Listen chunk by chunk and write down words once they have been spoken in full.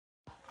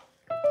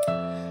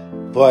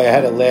boy, I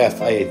had to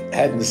laugh. I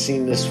hadn't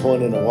seen this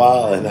one in a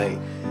while, and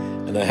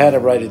I had to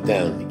write it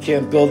down. You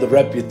can't build a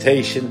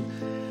reputation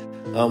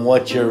on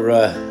what you're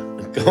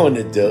going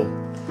to do.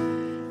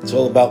 It's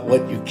all about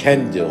what you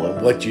can do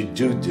and what you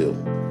do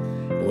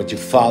and what you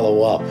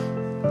follow up.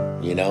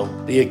 You know,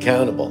 be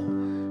accountable.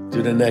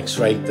 Do the next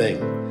right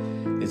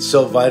thing. It's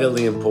so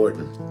vitally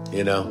important,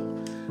 you know.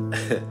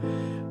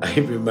 I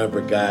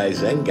remember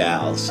guys and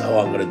gals, oh,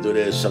 I'm going to do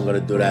this, I'm going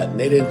to do that, and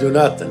they didn't do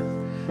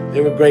nothing.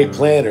 They were great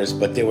planners,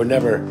 but they were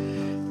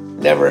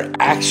never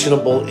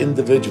actionable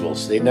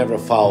individuals. They never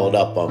followed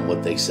up on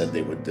what they said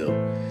they would do.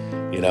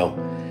 You know,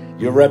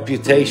 your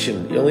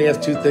reputation, you only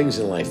have two things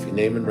in life, your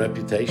name and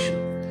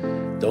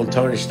reputation. Don't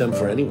tarnish them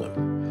for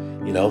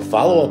anyone. You know,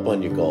 follow up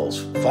on your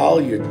goals. Follow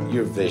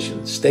your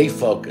vision. Stay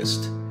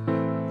focused.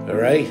 All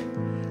right?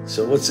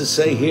 So what's it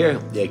say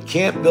here? You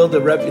can't build a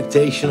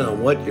reputation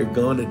on what you're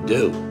going to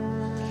do.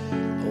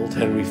 Old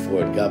Henry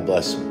Ford, God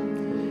bless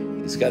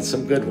him. He's got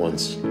some good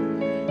ones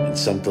and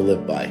some to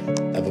live by.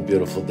 Have a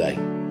beautiful day.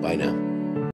 Bye now.